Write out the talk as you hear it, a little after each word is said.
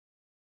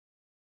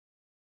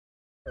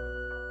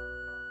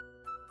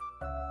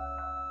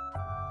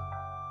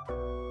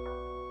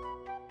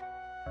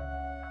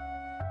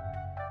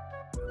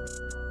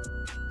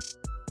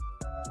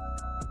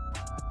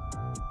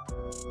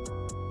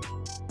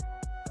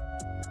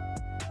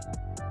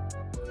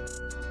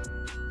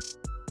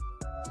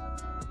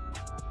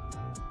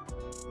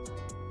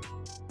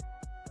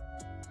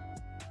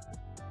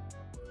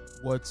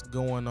What's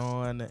going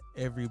on,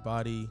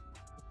 everybody?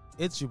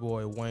 It's your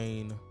boy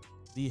Wayne,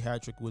 the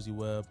Hattrick Wizzy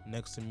Webb.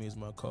 Next to me is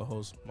my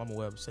co-host Mama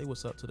Webb. Say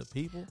what's up to the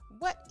people.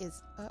 What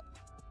is up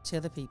to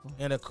the people?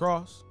 And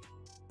across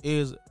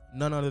is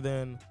none other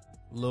than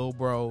Lil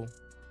Bro,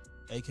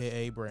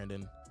 aka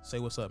Brandon. Say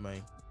what's up,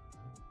 man.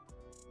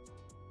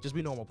 Just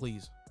be normal,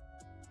 please.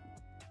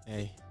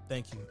 Hey,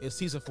 thank you. It's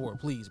season 4,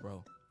 please,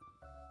 bro.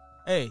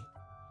 Hey,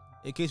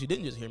 in case you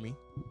didn't just hear me,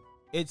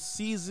 it's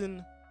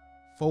season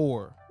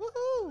 4.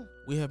 Woohoo!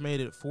 We have made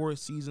it 4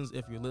 seasons.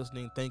 If you're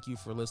listening, thank you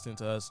for listening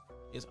to us.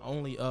 It's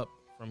only up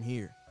from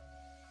here.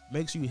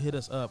 Make sure you hit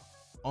us up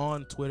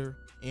on Twitter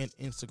and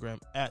Instagram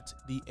at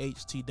the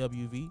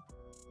HTWV.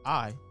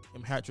 I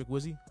am Hattrick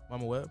Wizzy,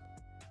 Mama Webb.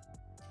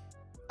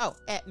 Oh,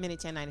 at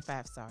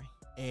Mini1095, sorry.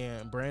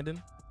 And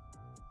Brandon.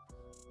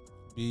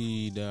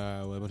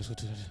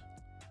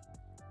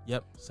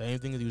 Yep, same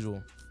thing as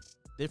usual.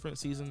 Different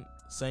season,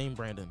 same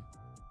Brandon.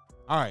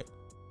 All right,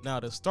 now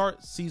to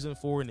start season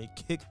 4 and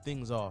to kick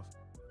things off,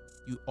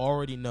 you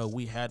already know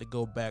we had to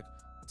go back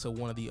to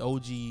one of the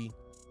OG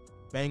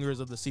bangers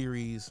of the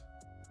series,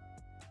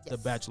 The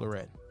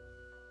Bachelorette.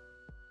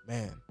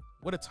 Man,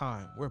 what a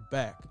time. We're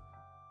back.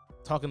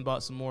 Talking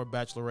about some more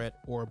Bachelorette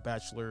or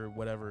Bachelor,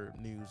 whatever,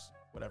 news,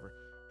 whatever.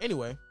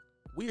 Anyway,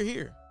 we are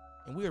here,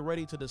 and we are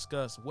ready to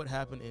discuss what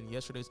happened in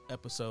yesterday's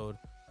episode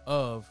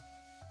of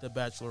The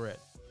Bachelorette.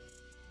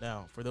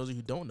 Now, for those of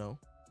you who don't know,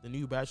 the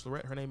new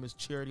Bachelorette, her name is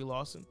Charity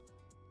Lawson.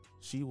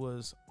 She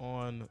was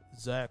on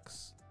Zach,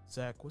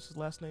 what's his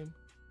last name?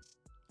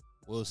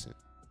 Wilson.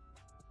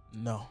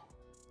 No.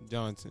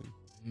 Johnson.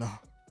 No.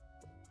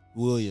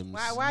 Williams.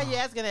 Why are you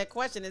asking that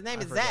question? His name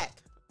is forgot.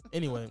 Zach.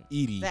 Anyway,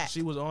 Edie. Zach.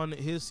 She was on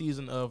his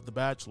season of The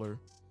Bachelor.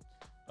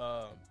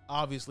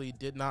 Obviously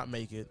did not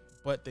make it,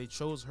 but they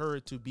chose her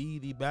to be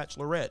the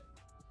Bachelorette.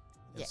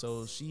 And Yes.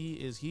 so she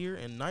is here,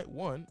 and night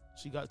 1,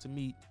 she got to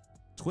meet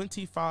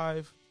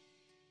 25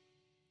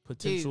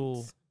 potential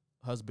Dudes.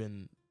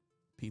 husband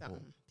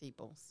people.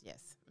 Peoples,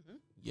 yes. Mm-hmm.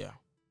 Yeah.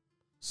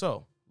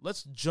 So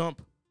let's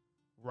jump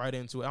right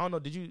into it. I don't know.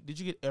 Did you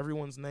get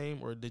everyone's name,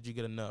 or did you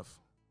get enough?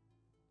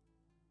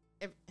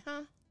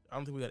 Huh? I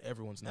don't think we got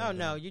everyone's name. Oh, no,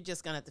 down. you're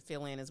just going to have to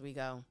fill in as we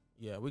go.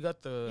 Yeah, we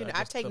got the,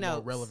 I take the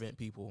notes. more relevant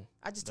people.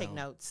 I just take down.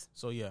 notes.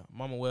 So yeah,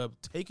 Mama Webb,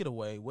 take it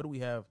away. What do we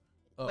have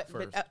up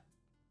first? But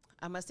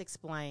I must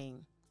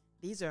explain.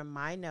 These are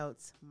my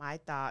notes, my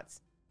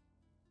thoughts,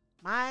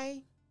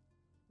 my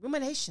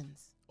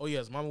ruminations. Oh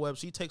yes, Mama Webb,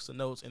 she takes the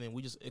notes and then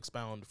we just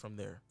expound from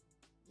there.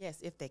 Yes,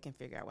 if they can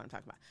figure out what I'm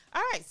talking about.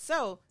 All right,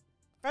 so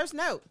first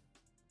note.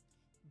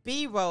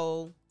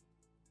 B-roll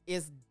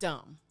is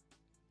dumb.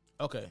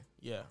 Okay,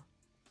 yeah.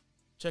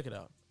 Check it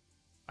out.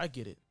 I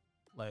get it.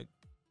 Like,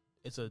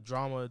 it's a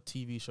drama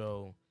TV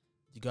show.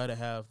 You got to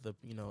have the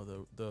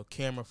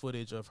camera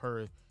footage of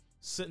her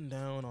sitting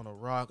down on a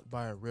rock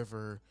by a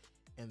river,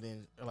 and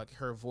then like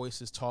her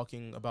voice is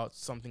talking about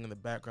something in the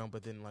background,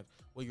 but then like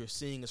what you're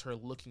seeing is her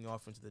looking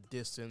off into the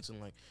distance and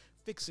like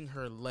fixing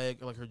her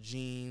leg, like her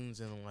jeans,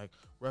 and like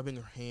rubbing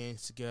her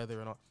hands together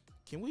and all.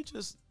 Can we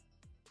just,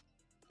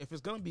 if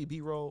it's gonna be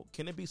B-roll,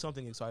 can it be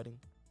something exciting?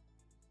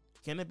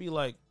 Can it be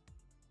like,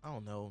 I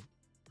don't know,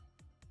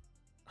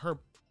 her,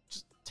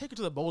 just take her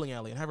to the bowling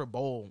alley and have her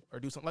bowl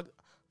or do something. Like,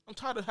 I'm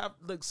tired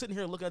of sitting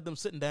here looking at them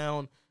sitting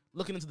down,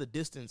 looking into the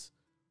distance.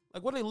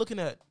 Like, what are they looking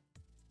at?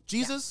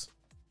 Jesus? Yeah.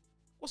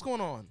 What's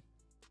going on?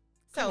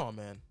 Come on,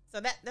 man.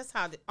 So that's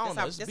how it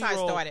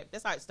started.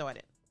 That's how it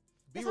started.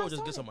 B-roll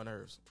just gets on my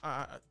nerves.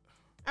 All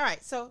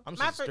right, so I'm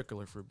just a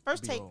stickler for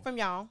first B-roll. take from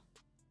y'all.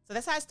 So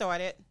that's how it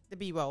started, the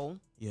B-roll.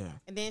 Yeah.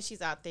 And then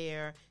she's out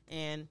there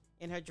and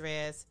in her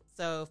dress.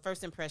 So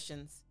first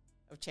impressions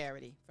of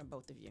Charity from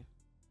both of you.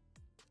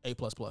 A++.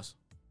 Go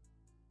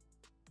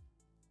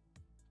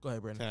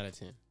ahead, Brandon. 10 out of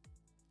 10.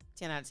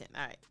 10 out of 10.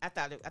 All right. I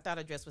thought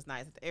her dress was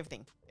nice.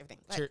 Everything.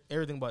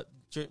 Everything but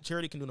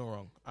Charity can do no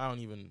wrong. I don't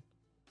even.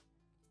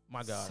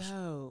 My gosh.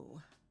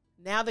 So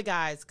now the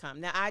guys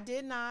come. Now I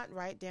did not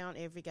write down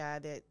every guy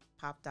that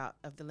popped out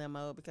of the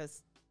limo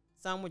because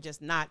some were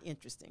just not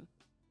interesting.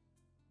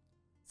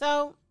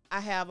 So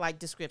I have like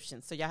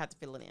descriptions, so y'all have to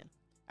fill it in.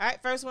 All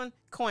right. First one,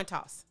 coin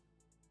toss.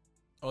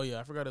 Oh yeah,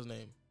 I forgot his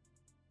name,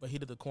 but he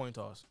did the coin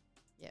toss.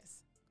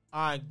 Yes.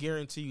 I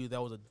guarantee you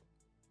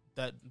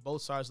that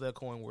both sides of that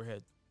coin were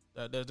head.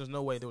 There's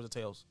no way there was a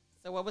tails.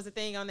 So what was the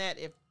thing on that?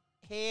 If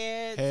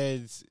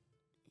Heads,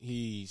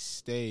 he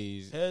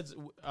stays. Heads,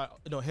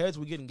 heads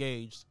we get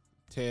engaged.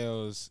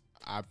 Tails,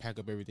 I pack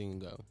up everything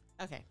and go.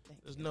 Okay.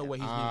 There's no way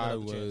he's leaving I out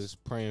of the chance. was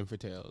praying for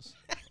tails.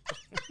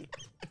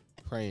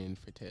 Praying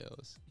for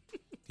tails.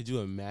 Could you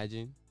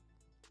imagine?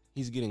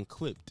 He's getting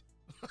clipped.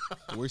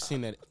 We're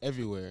seeing that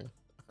everywhere.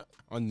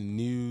 On the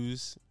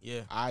news,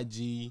 yeah,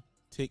 IG,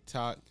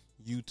 TikTok,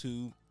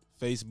 YouTube,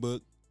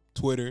 Facebook,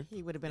 Twitter.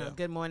 He would have been on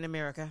Good Morning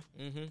America.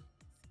 Mm-hmm.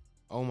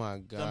 Oh my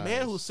God. The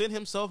man who sent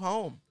himself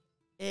home.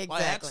 Exactly.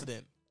 By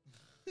accident.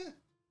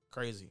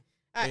 Crazy.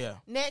 All right, yeah.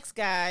 Next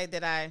guy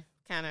that I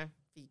kind of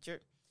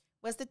featured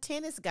was the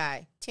tennis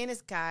guy.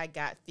 Tennis guy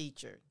got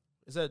featured.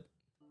 Is that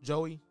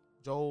Joel?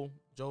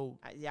 Joe.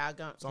 Y'all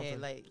gonna Something.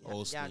 like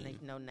y'all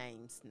need no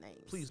names.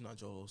 Please not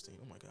Joel Osteen.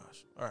 Oh my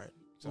gosh. All right,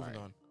 moving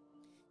on.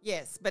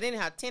 Yes, but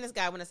anyhow, tennis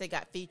guy. When I say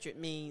got featured,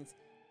 means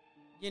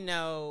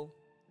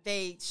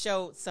they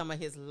showed some of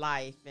his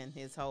life and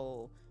his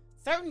whole.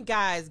 Certain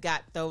guys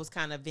got those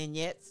kind of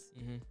vignettes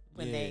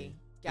when they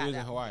got he was out.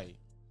 in Hawaii.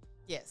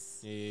 Yes.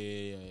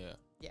 Yeah.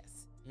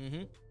 Yes.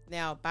 Mm-hmm.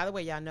 Now, by the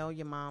way, y'all know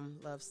your mom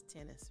loves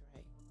tennis,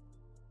 right?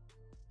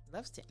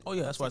 Loves tennis. Oh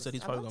yeah, that's why I Loves said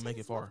he's tennis. probably love gonna make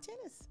it far. Love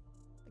tennis.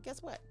 But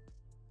guess what?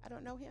 I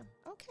don't know him.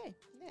 Okay,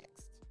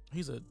 next.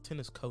 He's a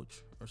tennis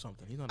coach or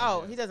something. He's not.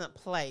 Oh, he doesn't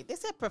play. They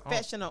said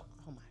professional.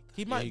 Oh my god.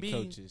 He might he be,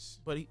 coaches.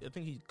 but I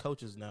think he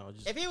coaches now.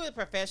 If he was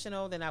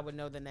professional, then I would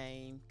know the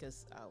name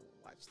because I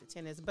watch the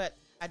tennis. But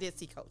I did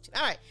see coaching.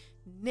 All right,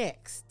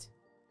 next,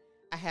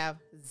 I have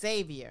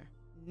Xavier,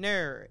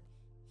 nerd.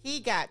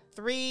 He got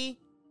 3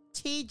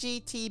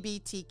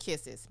 TGTBT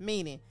kisses,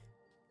 meaning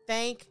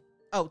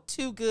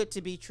too good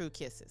to be true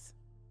kisses.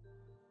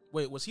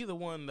 Wait, was he the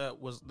one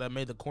that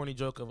made the corny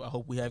joke of I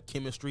hope we have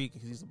chemistry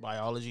because he's a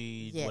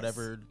biology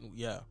whatever?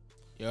 Yeah.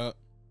 Yep.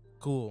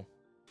 Cool.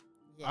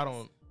 Yes. I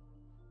don't.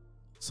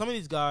 Some of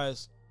these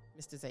guys.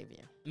 Mr.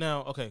 Xavier.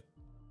 Now, okay,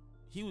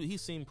 he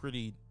seemed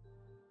pretty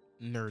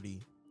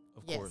nerdy,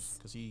 of course,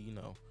 because he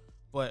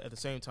but at the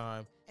same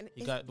time, And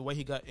the way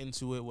he got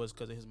into it was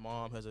because his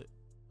mom has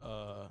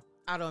a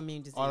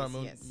autoimmune disease.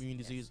 Autoimmune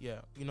disease. Yeah.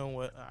 You know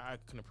what? I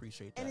can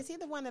appreciate that. And is he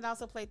the one that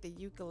also played the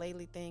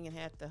ukulele thing and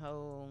had the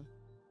whole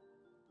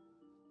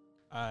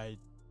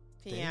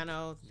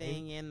piano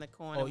thing in the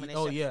corner?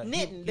 Yeah.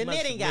 Knitting. The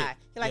knitting guy.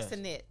 He likes to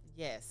knit.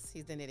 Yes,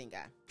 he's the knitting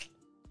guy.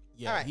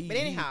 Yeah. All right, but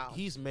anyhow.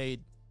 He's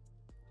made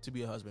to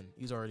be a husband.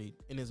 He's already,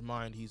 in his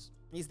mind, he's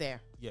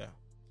there. Yeah.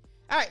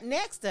 All right,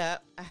 next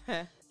up,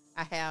 I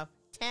have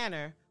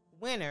Tanner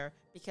Winner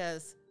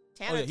because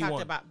Tanner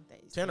talked about...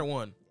 Tanner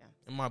won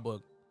in my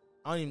book.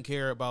 I don't even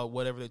care about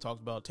whatever they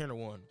talked about. Tanner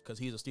won because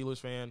he's a Steelers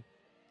fan.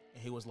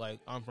 And he was like,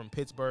 I'm from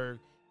Pittsburgh,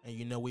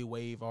 and we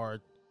wave our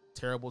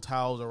terrible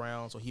towels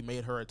around. So he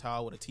made her a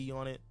towel with a T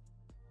on it.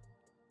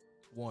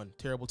 Won.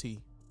 Terrible T.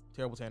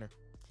 Terrible Tanner.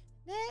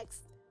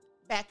 Next,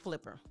 back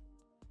flipper.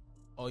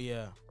 Oh,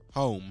 yeah.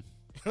 Home.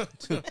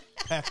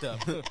 Packed up.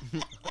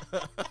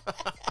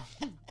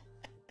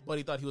 But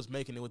he thought he was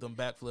making it with them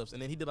backflips.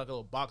 And then he did like a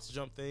little box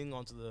jump thing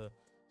onto the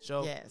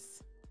show.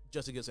 Yes.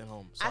 Just to get sent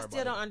home. I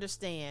still don't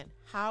understand.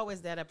 How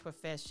is that a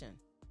profession?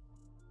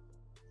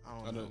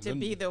 I don't know. To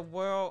be the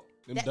world.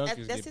 That's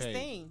his paid.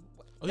 thing.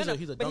 Oh,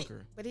 he's a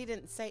dunker. But he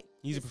didn't say.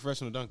 He's a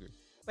professional dunker.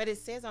 But it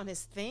says on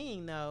his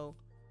thing, though.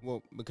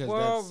 Well, because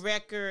world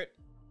record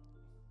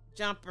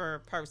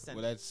jumper person.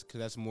 Well,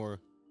 that's more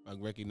like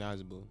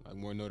recognizable, like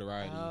more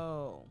notoriety.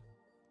 Oh.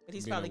 But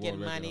he's probably getting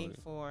money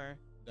for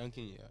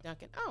dunking, yeah.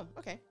 Dunking. Oh,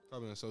 okay.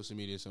 Probably on social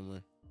media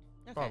somewhere.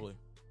 Okay. Probably.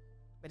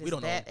 But is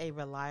that a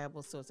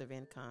reliable source of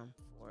income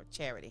for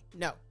charity?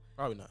 No.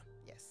 Probably not.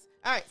 Yes.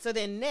 All right. So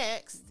then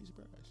next,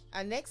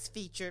 our next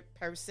featured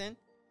person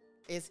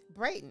is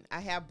Braden. I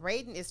have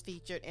Braden is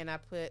featured, and I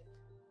put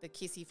the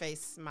kissy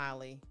face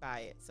smiley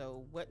by it.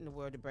 So what in the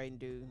world did Braden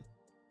do?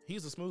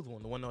 He's the smooth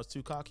one, the one that was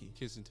too cocky.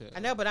 Kiss and tell.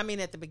 I know, but I mean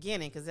at the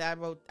beginning because I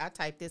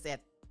typed this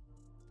at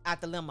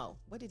the limo.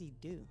 What did he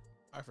do?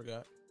 I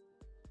forgot.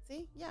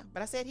 See, yeah,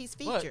 but I said he's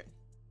featured.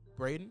 But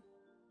Braden,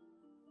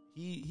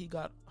 he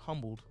got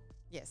humbled.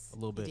 Yes, a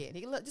little bit.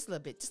 He did. Just a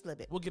little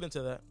bit. We'll get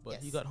into that, but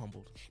he got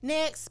humbled.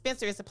 Next,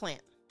 Spencer is a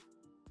plant.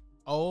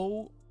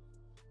 Oh,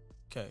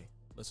 okay.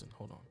 Listen,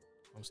 hold on.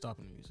 I'm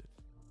stopping the music.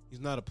 He's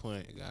not a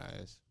plant,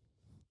 guys.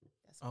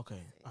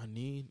 Okay, I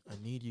need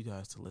you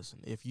guys to listen.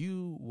 If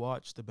you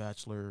watch The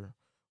Bachelor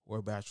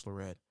or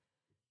Bachelorette,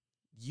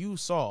 you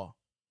saw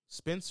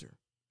Spencer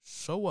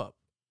show up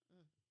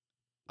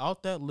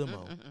out that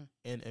limo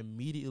and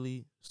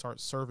immediately start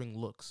serving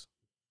looks.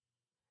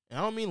 And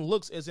I don't mean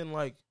looks as in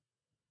like,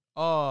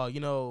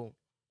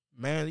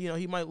 man,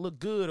 he might look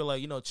good, or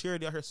like,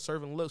 Charity out here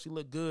serving looks, you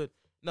look good.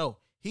 No,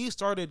 he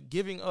started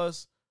giving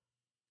us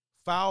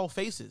foul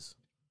faces.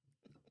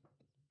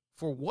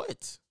 For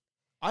what?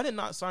 I did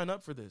not sign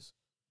up for this.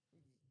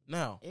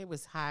 Now, it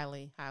was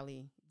highly,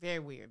 very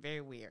weird,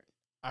 very weird.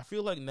 I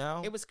feel like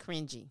now it was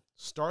cringy.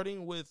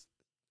 Starting with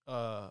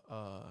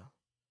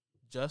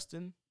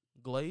Justin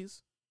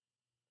Glaze.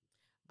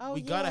 Oh, we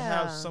gotta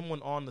have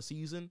someone on the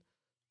season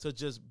to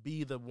just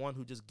be the one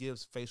who just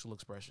gives facial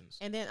expressions.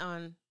 And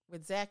then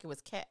with Zach, it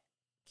was Cat.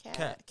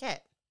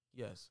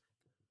 Yes.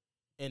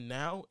 And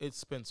now it's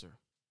Spencer.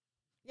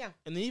 Yeah.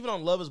 And then even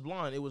on Love Is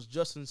Blind, it was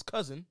Justin's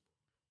cousin.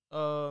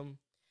 Him.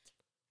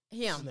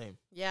 What's his name?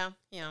 Yeah,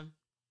 him.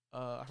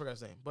 I forgot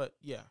his name, but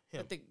yeah,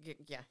 him.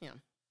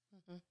 Him.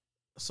 Mm-hmm.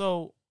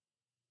 So,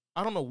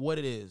 I don't know what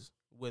it is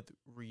with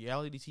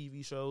reality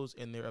TV shows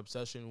and their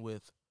obsession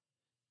with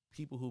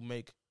people who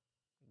make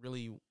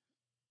really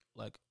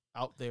like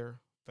out there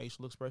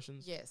facial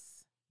expressions.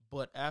 Yes.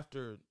 But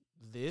after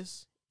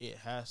this, it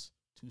has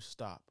to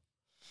stop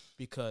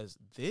because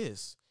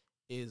this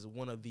is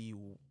one of the.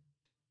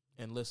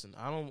 And listen,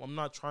 I'm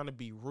not trying to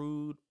be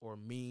rude or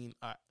mean.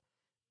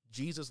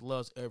 Jesus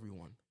loves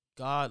everyone.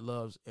 God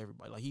loves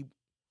everybody. Like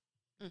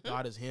Mm-hmm.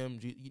 God is him.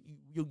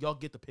 Y'all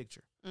get the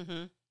picture.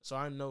 Mm-hmm. So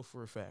I know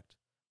for a fact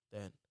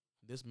that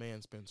this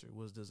man, Spencer,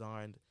 was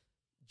designed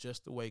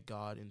just the way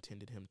God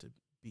intended him to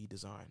be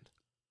designed.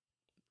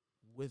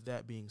 With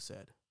that being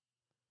said,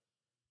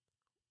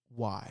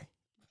 why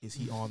is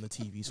he on the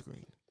TV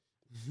screen?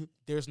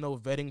 There's no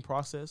vetting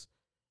process.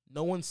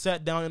 No one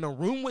sat down in a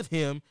room with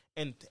him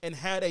and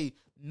had a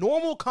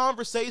normal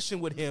conversation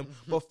with him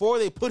before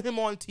they put him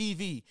on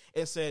TV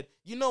and said,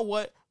 you know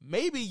what?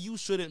 Maybe you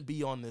shouldn't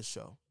be on this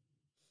show.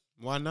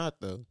 Why not,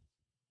 though?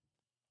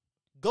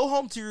 Go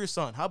home to your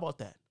son. How about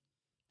that?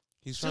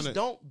 Just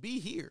don't be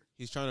here.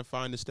 He's trying to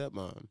find a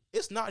stepmom.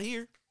 It's not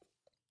here.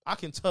 I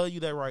can tell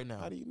you that right now.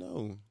 How do you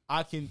know?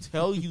 I can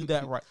tell you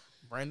that right,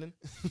 Brandon.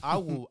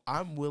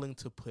 I'm willing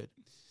to put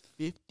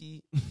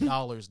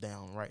 $50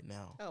 down right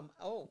now.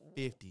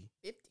 50.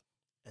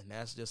 And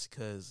that's just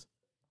because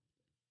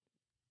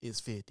it's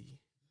 50.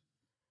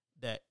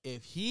 That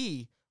if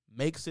he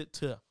makes it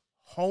to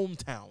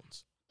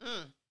hometowns,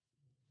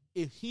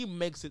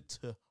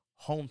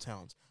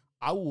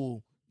 I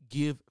will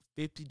give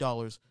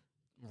 $50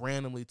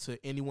 randomly to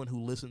anyone who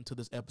listened to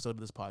this episode of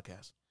this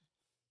podcast.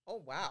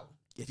 Oh, wow.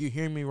 If you're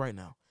hearing me right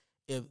now,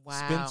 if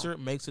Spencer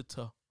makes it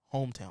to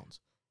hometowns,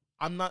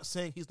 I'm not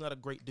saying he's not a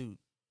great dude.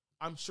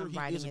 I'm sure he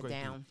is a great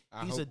dude.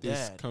 He's a dad.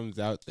 This comes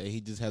out that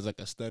he just has like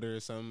a stutter or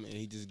something, and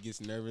he just gets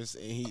nervous,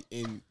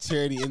 and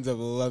Charity ends up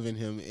loving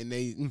him, and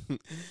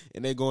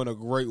they go on a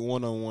great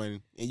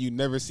one-on-one, and you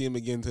never see him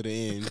again to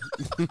the end.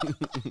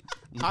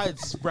 I'm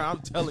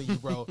telling you,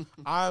 bro.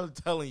 I'm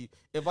telling you,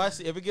 if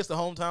it gets to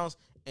hometowns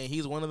and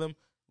he's one of them,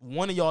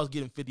 one of y'all is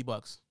getting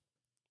 $50.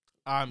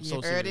 I'm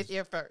so serious. You heard it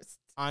here first.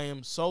 I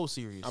am so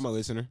serious. I'm a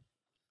listener.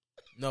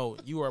 No,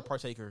 you are a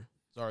partaker.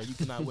 Sorry, you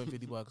cannot win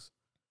 $50.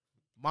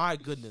 My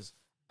goodness.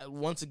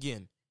 Once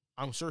again,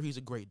 I'm sure he's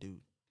a great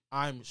dude.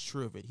 I'm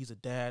sure of it. He's a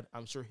dad.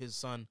 I'm sure his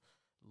son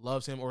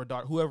loves him, or a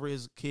daughter, whoever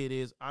his kid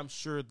is. I'm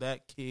sure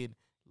that kid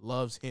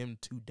loves him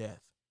to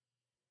death.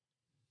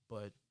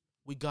 But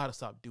we got to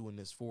stop doing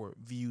this for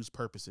views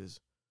purposes.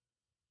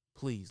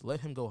 Please,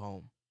 let him go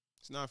home.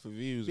 It's not for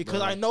views, because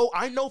bro.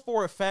 I know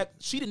for a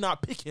fact she did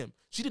not pick him.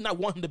 She did not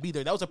want him to be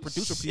there. That was a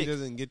producer pick. She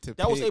doesn't get to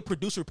That was a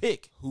producer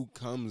pick. Who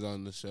comes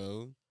on the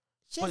show.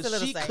 But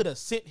she could have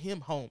sent him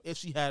home if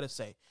she had a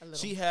say.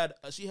 She had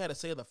a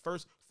say of the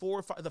first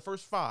the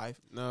first five.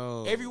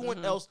 No.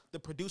 Everyone else, the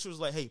producer was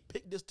like, hey,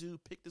 pick this dude.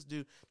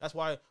 That's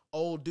why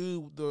old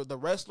dude, the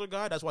wrestler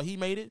guy, that's why he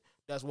made it.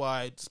 That's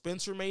why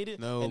Spencer made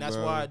it. No, and that's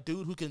bro. why a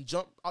dude who can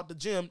jump out the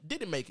gym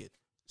didn't make it.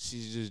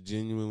 She's just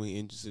genuinely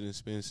interested in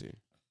Spencer.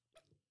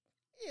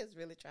 He is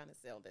really trying to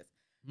sell this.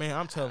 Man,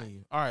 I'm telling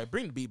you. All right,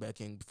 bring the beat back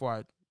in before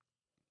I...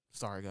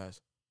 Sorry, guys.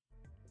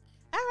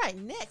 All right,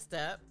 next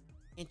up,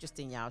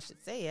 interesting y'all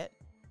should say it,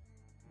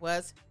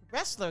 was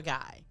Wrestler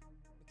Guy,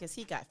 because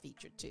he got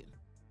featured too.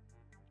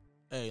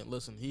 Hey,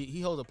 listen, he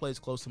holds a place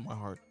close to my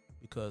heart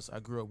because I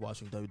grew up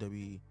watching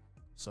WWE,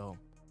 so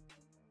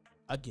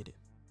I get it.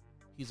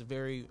 He's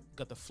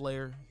got the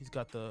flair. He's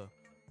got the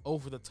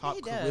over-the-top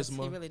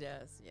charisma. He really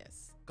does,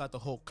 yes. Got the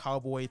whole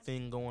cowboy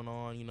thing going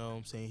on, you know what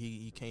I'm saying?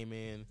 He came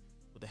in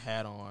with the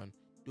hat on,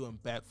 doing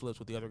backflips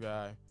with the other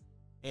guy,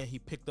 and he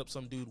picked up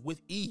some dude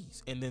with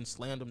ease and then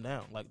slammed him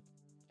down. Like,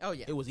 oh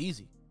yeah, it was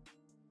easy.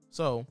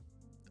 So,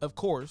 of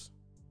course,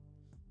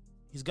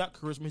 he's got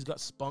charisma. He's got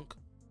spunk.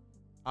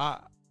 I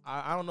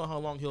don't know how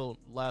long he'll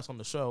last on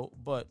the show,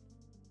 but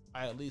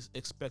I at least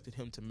expected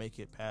him to make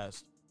it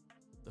past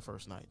the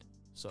first night.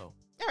 So,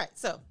 all right.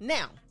 So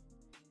now,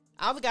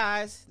 all the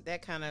guys,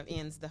 that kind of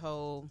ends the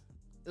whole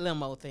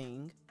limo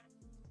thing.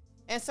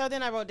 And so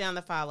then I wrote down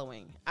the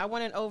following. I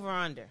want an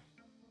over-under.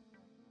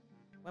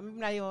 Well, maybe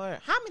not even over.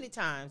 How many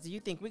times do you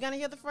think we're going to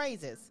hear the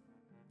phrases?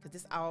 Because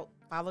this all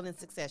followed in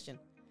succession.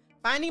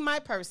 Finding my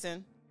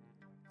person,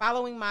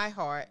 following my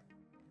heart,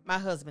 my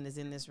husband is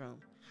in this room.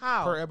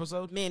 How? Per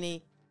episode?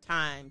 Many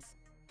times?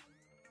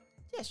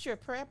 Yeah, sure,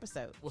 per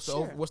episode. What's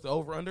the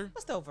over-under?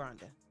 What's the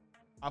over-under?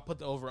 I'll put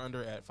the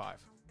over-under at 5.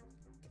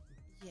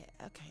 Yeah,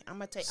 okay. I'm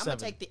gonna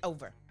take the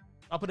over.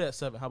 I'll put it at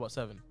 7. How about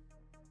 7?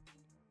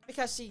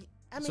 Because she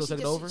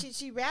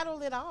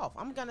rattled it off.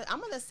 I'm gonna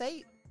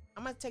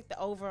take the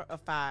over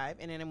of 5,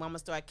 and then I'm gonna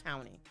start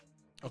counting.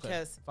 Okay,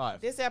 because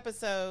 5. This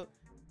episode,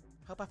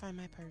 hope I find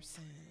my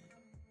person,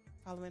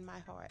 following my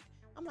heart.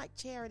 I'm like,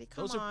 Charity,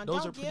 those are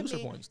producer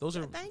points. Those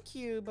are thank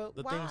you, but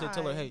the why? things they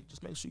tell her. Hey,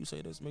 just make sure you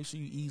say this. Make sure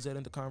you ease that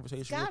into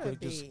conversation Gotta real quick.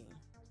 be. Just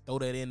throw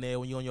that in there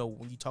when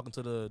you talking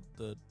to the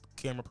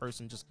camera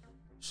person. Just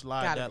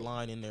slide that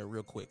line in there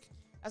real quick.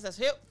 I said,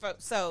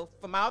 so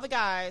from all the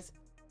guys,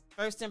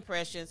 first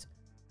impressions,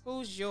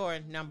 who's your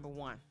number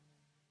one?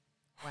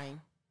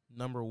 Wayne.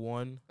 Number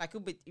one,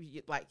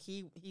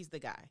 he's the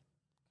guy.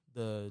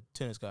 The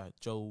tennis guy,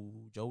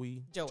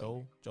 Joey.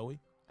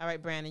 All right,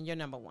 Brandon, you're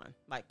number one.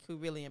 Like, who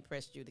really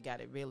impressed you? The guy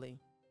that really...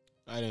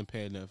 I didn't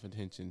pay enough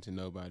attention to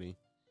nobody.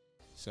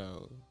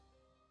 So...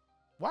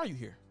 Why are you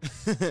here?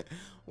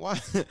 Why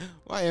am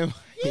I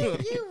here?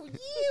 You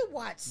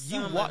watched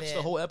some You watched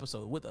the whole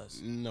episode with us.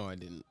 No, I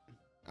didn't.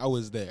 I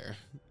was there.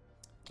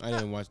 I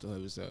didn't watch the whole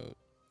episode.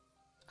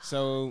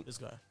 So This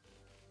guy.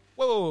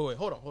 Wait.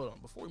 Hold on.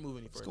 Before we move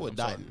any further, let's go with I'm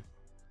sorry. Dotton.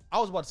 I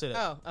was about to say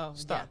that. Oh,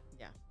 Stop.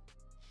 Yeah.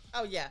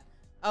 Oh, yeah.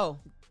 Oh,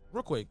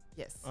 Real quick.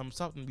 yes. I'm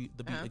stopping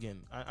the beat Uh-huh.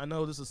 again. I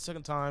know this is the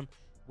second time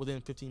within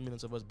 15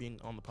 minutes of us being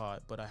on the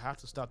pod, but I have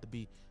to stop the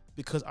beat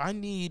because I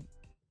need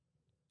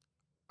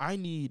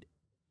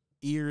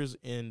ears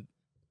and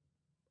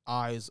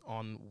eyes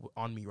on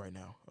me right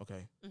now.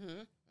 Okay.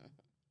 Mm-hmm.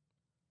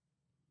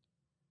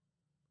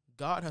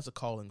 God has a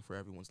calling for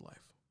everyone's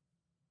life.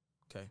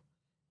 Okay.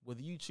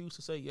 Whether you choose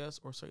to say yes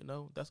or say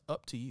no, that's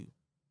up to you.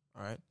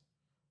 All right.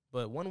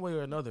 But one way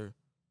or another,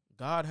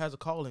 God has a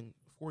calling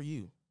for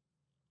you.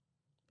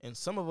 And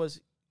some of us,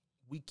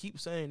 we keep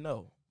saying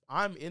no.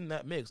 I'm in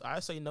that mix. I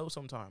say no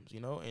sometimes,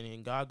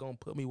 and God going to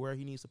put me where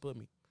he needs to put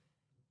me.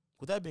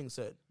 With that being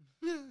said,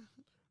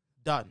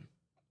 Dotton,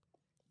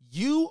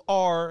 you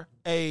are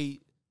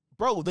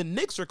bro, the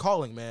Knicks are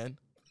calling, man.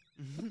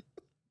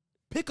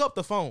 Pick up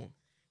the phone.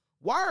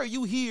 Why are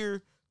you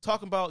here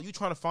talking about you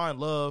trying to find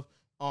love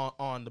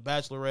on The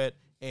Bachelorette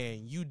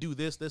and you do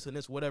this, and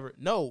this, whatever?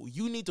 No,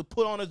 you need to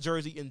put on a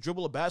jersey and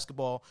dribble a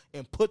basketball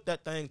and put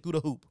that thing through the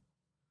hoop.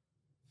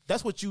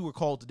 That's what you were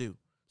called to do.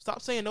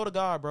 Stop saying no to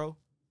God, bro.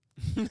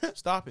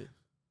 Stop it.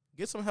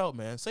 Get some help,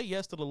 man. Say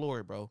yes to the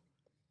Lord, bro.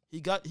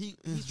 He's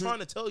trying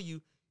to tell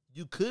you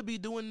could be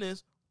doing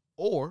this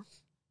or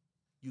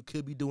you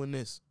could be doing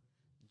this.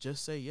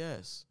 Just say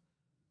yes.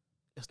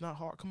 It's not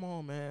hard. Come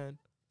on, man.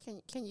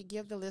 Can you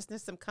give the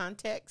listeners some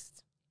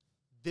context?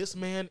 This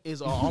man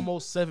is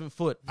almost 7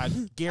 foot. I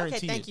guarantee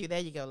Okay, thank it. you. There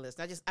you go,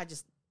 listener. I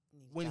just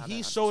When y'all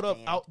he to showed up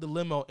understand. out the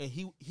limo and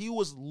he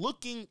was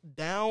looking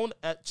down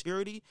at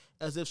Charity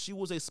as if she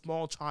was a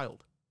small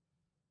child.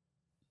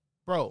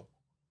 Bro,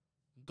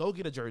 go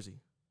get a jersey.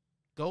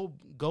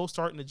 Go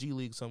start in the G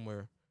League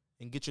somewhere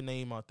and get your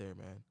name out there,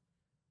 man.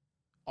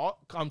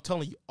 I'm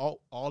telling you,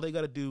 all they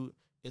got to do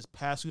is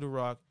pass you the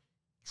rock,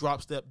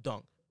 drop, step,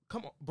 dunk.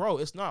 Come on, bro.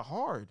 It's not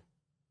hard.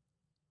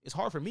 It's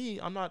hard for me.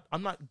 I'm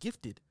not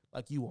gifted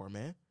like you are,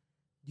 man.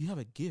 You have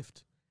a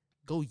gift.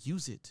 Go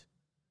use it.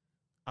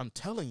 I'm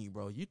telling you,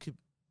 bro. You could.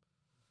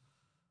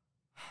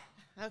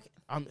 Okay.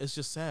 It's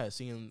just sad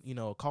seeing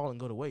a call and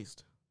go to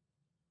waste.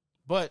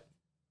 But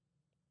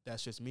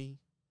that's just me.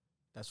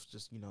 That's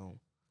just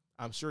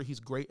I'm sure he's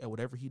great at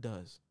whatever he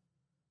does.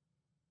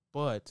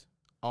 But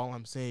all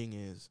I'm saying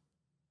is,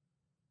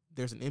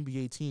 there's an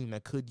NBA team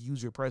that could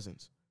use your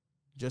presence.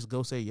 Just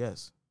go say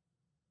yes.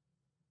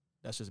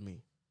 That's just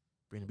me.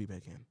 Bring the beat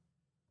back in.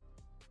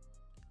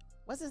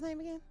 What's his name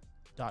again?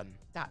 Dotton.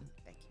 Dotton.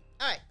 Thank you.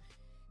 All right.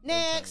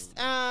 Next,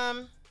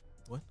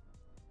 What?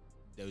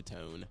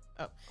 Dotone.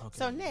 Oh, Okay,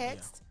 so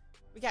next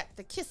we got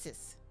the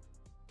kisses.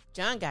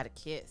 John got a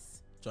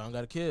kiss. John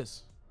got a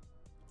kiss.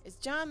 Is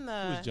John Who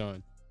is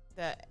John?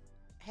 the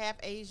half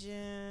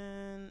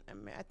Asian?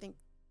 I think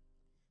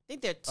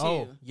they're two.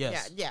 Oh,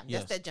 yes. Yeah.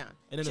 Yes. That's that John.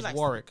 And then She there's likes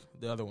Warwick,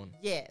 the other one.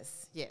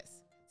 Yes.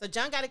 So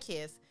John got a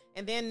kiss,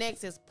 and then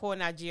next is poor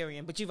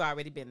Nigerian, but you've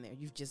already been there.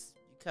 You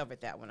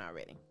covered that one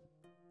already.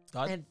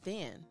 And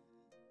then,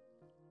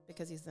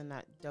 because he's a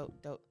not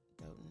Doton's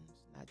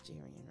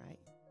Nigerian, right?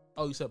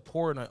 Oh, you said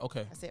poor night.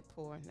 Okay. I said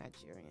poor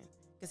Nigerian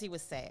because he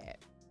was sad.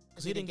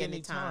 Because he didn't get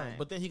any time.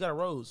 But then he got a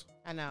rose.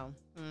 I know.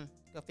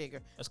 Go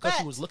figure. That's because he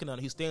But- was looking at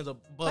it. He stands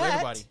above But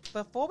everybody.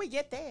 before we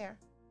get there,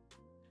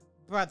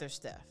 brother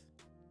stuff.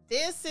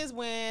 This is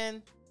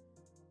when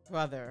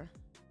brother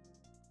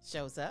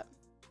shows up.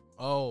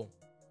 Oh.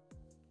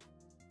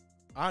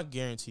 I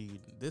guarantee you,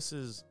 this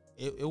is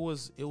it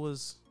was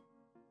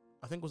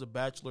I think it was a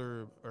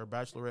Bachelor or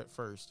Bachelorette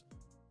first,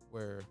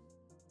 where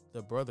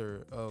the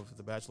brother of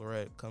the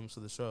Bachelorette comes to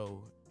the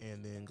show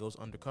and then goes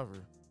undercover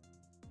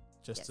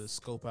just to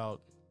scope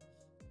out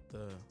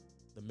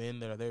the men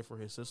that are there for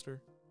his sister.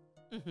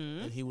 Mm-hmm.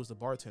 And he was the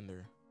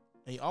bartender.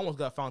 And he almost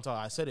got found out.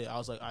 I said it. I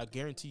was like, I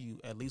guarantee you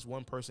at least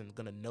one person is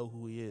gonna know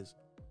who he is.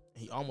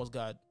 And he almost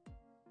got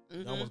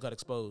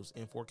exposed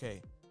in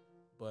 4K.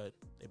 But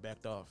they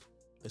backed off.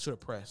 They should have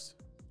pressed.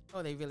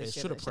 Oh, they really They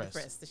should shoulda have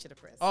pressed. They should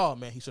have pressed. Oh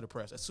man, he should have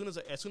pressed. As soon as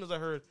I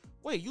heard,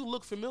 wait, you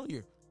look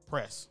familiar.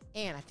 Press.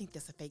 And I think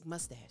that's a fake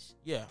mustache.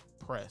 Yeah,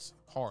 press.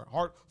 Hard,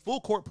 full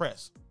court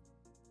press.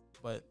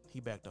 But he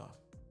backed off.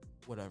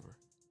 Whatever.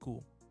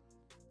 Cool.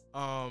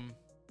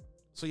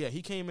 So yeah,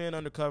 he came in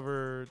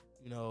undercover,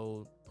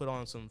 put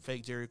on some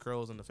fake Jerry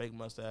curls and the fake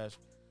mustache.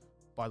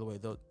 By the way,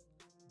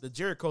 the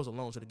Jerry curls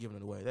alone should have given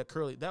it away. That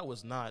curly, that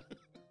was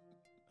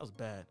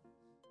bad.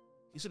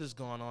 He should have just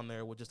gone on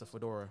there with just a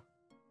fedora.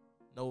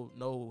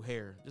 No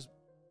hair. Just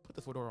put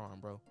the fedora on,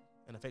 bro.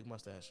 And a fake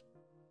mustache.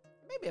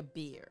 Maybe a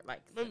beard. Like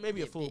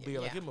Maybe a full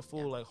beard. Like Yeah, give him a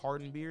full like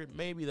hardened beard.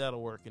 Maybe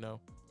that'll work, Yeah.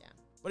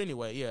 But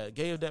anyway, yeah,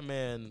 gave that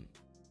man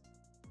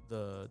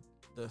the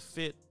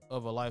fit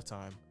of a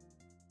lifetime.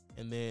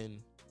 And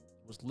then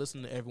was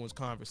listening to everyone's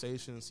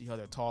conversations, see how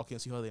they're talking,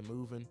 see how they're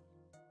moving.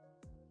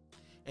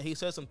 And he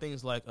said some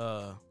things like,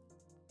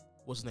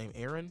 what's his name?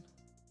 Aaron?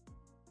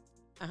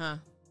 Uh-huh.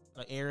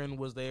 Like Aaron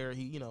was there.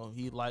 He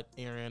liked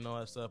Aaron and all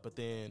that stuff. But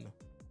then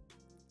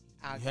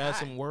Our he had guy.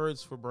 some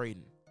words for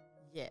Braden.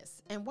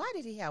 Yes. And why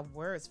did he have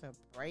words for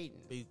Braden?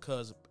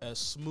 Because as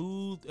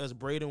smooth as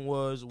Braden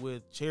was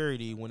with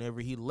Charity,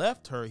 whenever he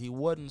left her, he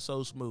wasn't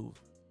so smooth.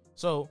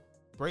 So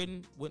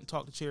Braden went and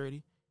talked to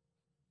Charity,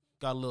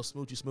 got a little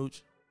smoochy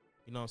smooch.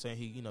 You know what I'm saying?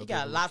 He He gave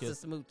got her a lots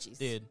kiss. of smoochies.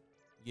 Did,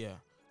 yeah.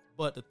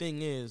 But the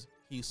thing is,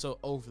 he's so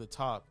over the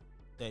top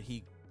that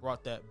he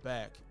brought that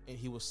back, and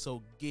he was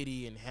so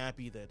giddy and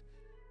happy that,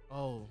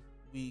 oh,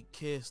 we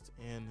kissed,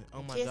 and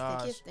oh my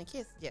gosh, And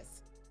kissed, yes.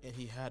 and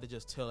he had to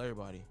just tell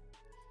everybody.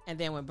 And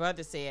then when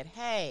brother said,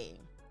 hey,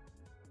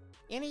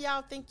 any of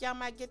y'all think y'all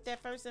might get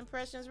that first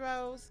impressions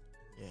rose?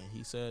 Yeah,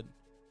 he said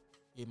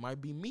it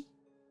might be me.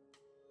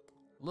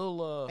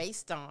 Little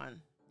Based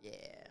on,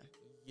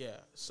 yeah.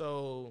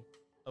 So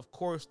of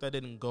course that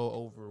didn't go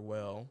over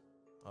well,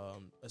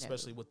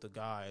 especially with the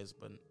guys,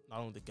 but not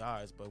only the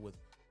guys, but with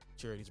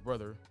Charity's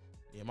brother,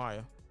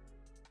 Nehemiah.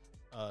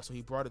 So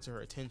he brought it to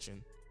her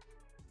attention.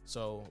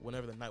 So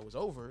whenever the night was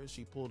over,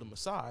 she pulled him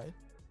aside.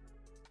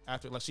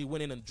 After, like, she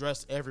went in and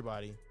dressed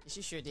everybody.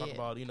 She sure did. Talk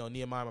about,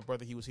 Nehemiah, my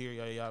brother, he was here.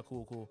 Yeah,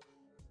 cool.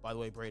 By the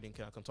way, Braden,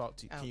 can I come talk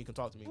to you? Oh. Can you come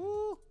talk to me?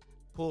 Ooh,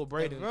 Pull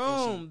Braden.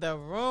 the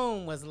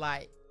room was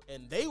like,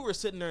 And they were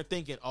sitting there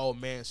thinking, oh,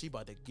 man, she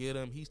about to get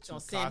him. He's too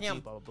gonna send cocky, him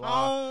blah, blah,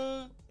 blah.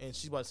 home. And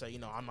she's about to say,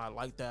 I'm not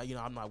like that.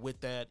 I'm not with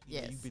that.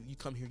 Yes. You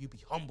come here, you be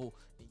humble.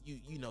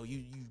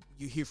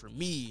 You're here for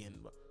me.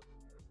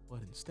 But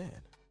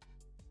instead,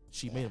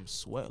 she made him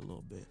sweat a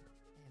little bit.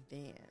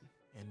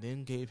 And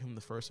then gave him the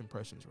first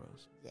impressions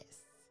rose. Yes.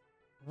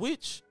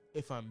 Which,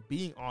 if I'm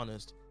being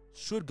honest,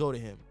 should go to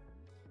him.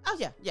 Oh,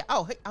 yeah.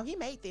 Oh, he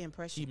made the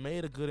impression. He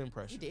made a good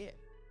impression. He did.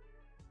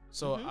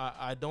 So Mhm.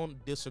 I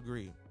don't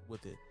disagree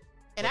with it.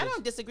 And But I it's-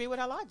 don't disagree with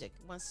her logic.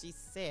 Once she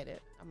said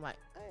it, I'm like,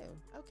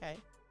 oh, okay.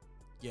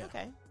 Yeah.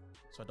 Okay.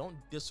 So I don't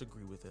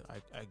disagree with it.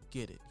 I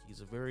get it.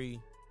 He's a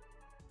very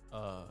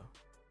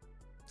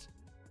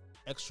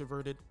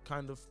extroverted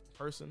kind of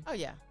person. Oh,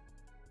 yeah.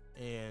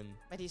 And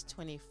But he's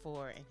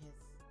 24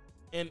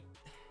 and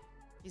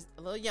he's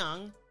a little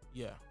young.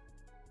 yeah.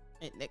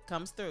 It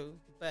comes through.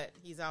 But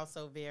he's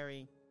also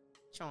very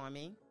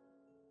charming.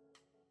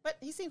 But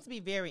he seems to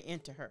be very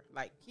into her.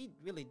 Like, he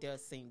really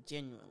does seem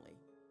genuinely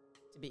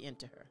to be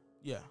into her.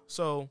 Yeah.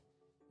 So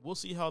we'll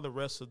see how the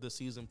rest of the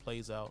season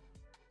plays out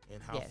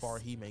and how Yes. far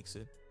he makes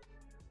it.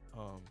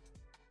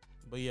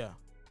 But yeah.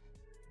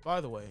 By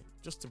the way,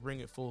 just to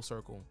bring it full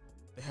circle,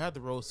 they had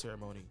the rose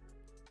ceremony.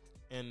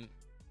 And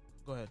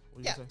go ahead.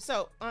 What Yeah. you say?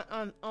 So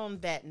on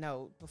that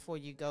note, before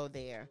you go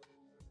there,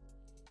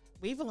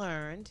 we've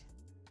learned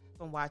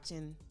from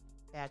watching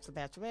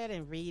Bachelorette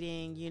and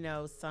reading,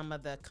 some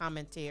of the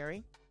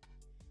commentary,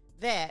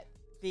 that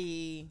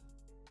the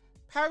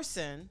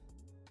person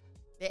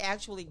they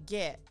actually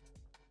get,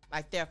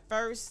 like their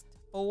first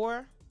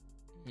 4,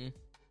 Mhm.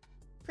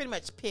 pretty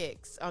much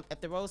picks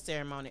at the rose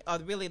ceremony, are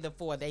really the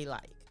 4 they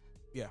like.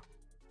 Yeah.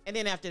 And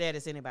then after that,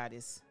 it's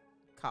anybody's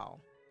call.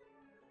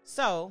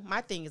 So my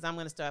thing is, I'm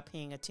going to start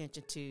paying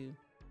attention to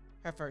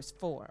her first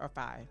 4 or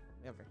 5,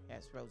 whoever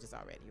has roses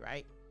already,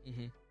 right?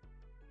 Mm-hmm.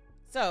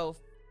 So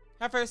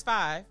her first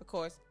 5, of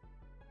course,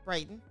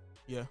 Braden,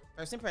 Yeah.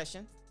 first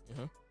impressions.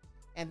 Uh-huh.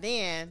 And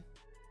then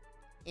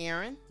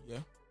Aaron,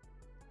 Yeah.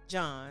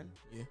 John,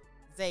 Yeah.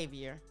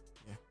 Xavier,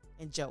 Yeah.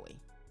 and Joey.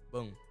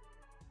 Boom.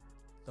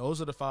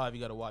 Those are the 5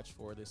 you got to watch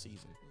for this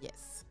season.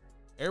 Yes.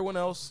 Everyone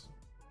else,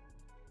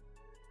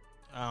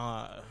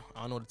 I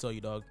don't know what to tell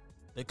you, dog.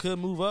 They could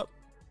move up,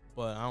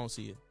 but I don't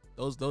see it.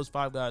 Those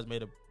 5 guys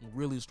made a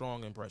really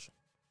strong impression.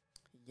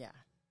 Yeah.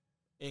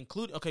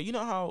 Including, okay, you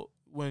know how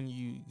when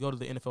you go to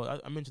the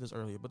NFL, I mentioned this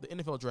earlier, but the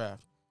NFL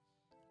draft,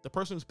 the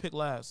person who's picked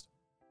last,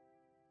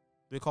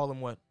 they call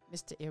him what?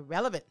 Mr.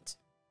 Irrelevant.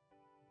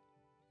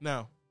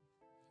 Now,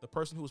 the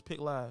person who was picked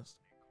last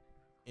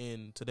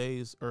in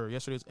yesterday's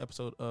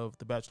episode of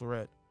The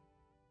Bachelorette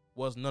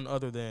was none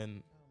other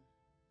than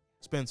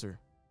Spencer.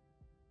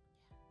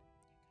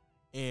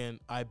 And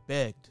I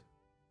begged.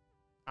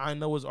 I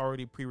know it's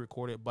already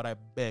pre-recorded, but I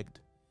begged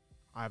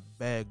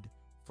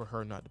for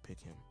her not to pick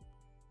him.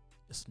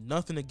 It's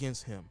nothing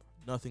against him.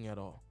 Nothing at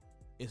all.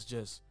 It's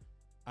just,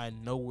 I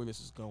know where this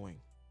is going.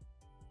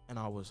 And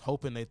I was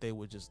hoping that they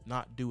would just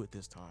not do it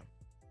this time.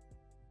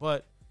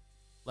 But,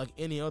 like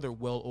any other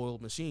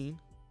well-oiled machine,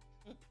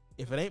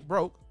 if it ain't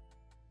broke,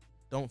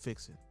 don't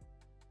fix it.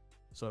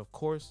 So, of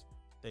course,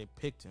 they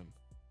picked him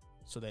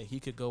so that he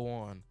could go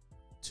on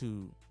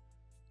to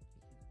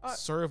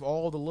serve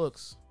all the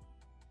looks.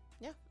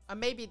 Yeah. Or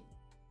maybe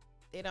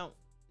they don't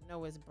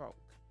know it's broke.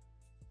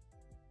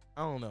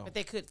 I don't know. But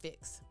they could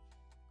fix.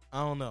 I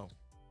don't know.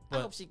 But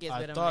I hope she gets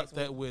rid of him thought next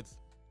that week. with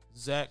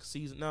Zach's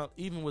season, now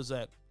even with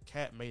Zach,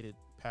 Kat made it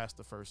past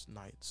the first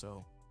night.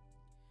 So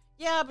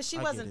Yeah, but she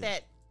I wasn't get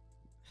it. that.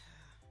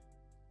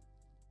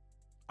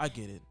 I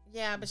get it.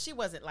 Yeah, but she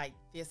wasn't like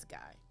this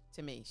guy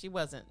to me. She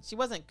wasn't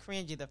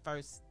cringy the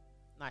first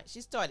night.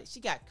 She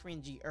got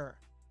cringier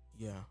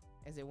Yeah.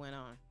 as it went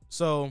on.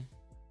 So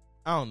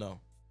I don't know.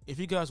 If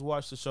you guys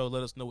watch the show,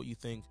 let us know what you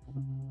think.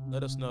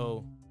 Let us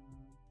know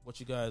what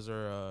you guys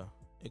are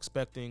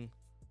expecting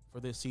for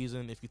this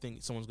season. If you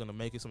think someone's going to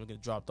make it, someone's going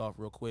to get dropped off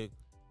real quick.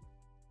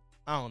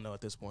 I don't know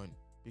at this point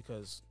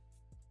because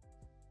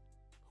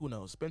who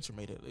knows? Spencer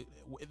made it.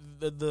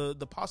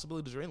 The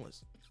possibilities are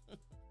endless.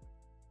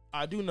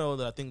 I do know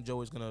that I think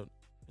Joey's gonna.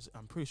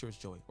 I'm pretty sure it's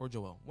Joey or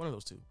Joel, one of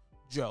those two.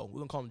 Joe, we're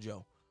gonna call him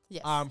Joe.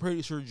 Yes. I'm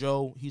pretty sure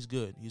Joe. He's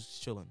good. He's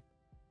chilling.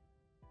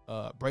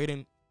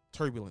 Braden,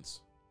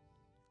 turbulence.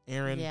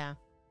 Aaron, Yeah.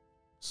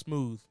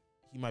 smooth.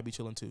 He might be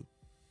chilling too.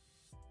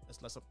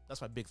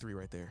 That's my big three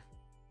right there.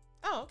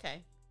 Oh,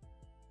 okay.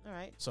 All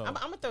right. So I'm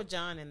gonna throw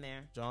John in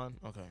there. John,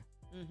 okay.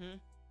 Mm-hmm.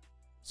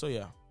 So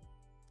yeah,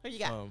 Who you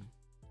got?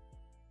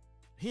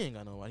 he ain't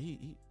got nobody. He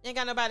You ain't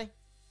got nobody.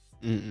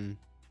 Mm-mm.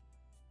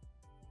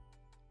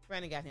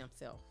 Brandon got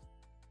himself.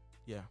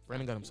 yeah.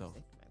 Brandon got himself.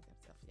 Brandon got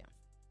himself. Yeah.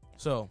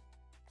 So,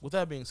 with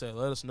that being said,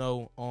 let us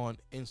know on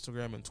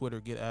Instagram and Twitter.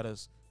 Get at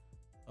us.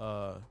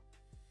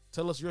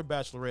 Tell us your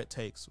Bachelorette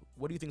takes.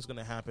 What do you think is going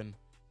to happen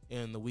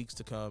in the weeks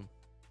to come?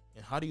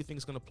 And how do you think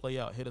it's going to play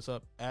out? Hit us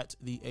up at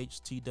the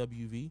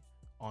HTWV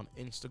on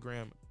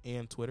Instagram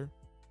and Twitter.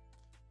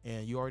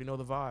 And you already know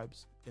the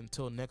vibes.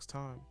 Until next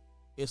time,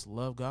 it's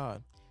love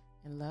God.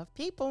 And love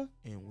people.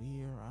 And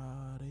we are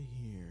out of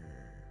here.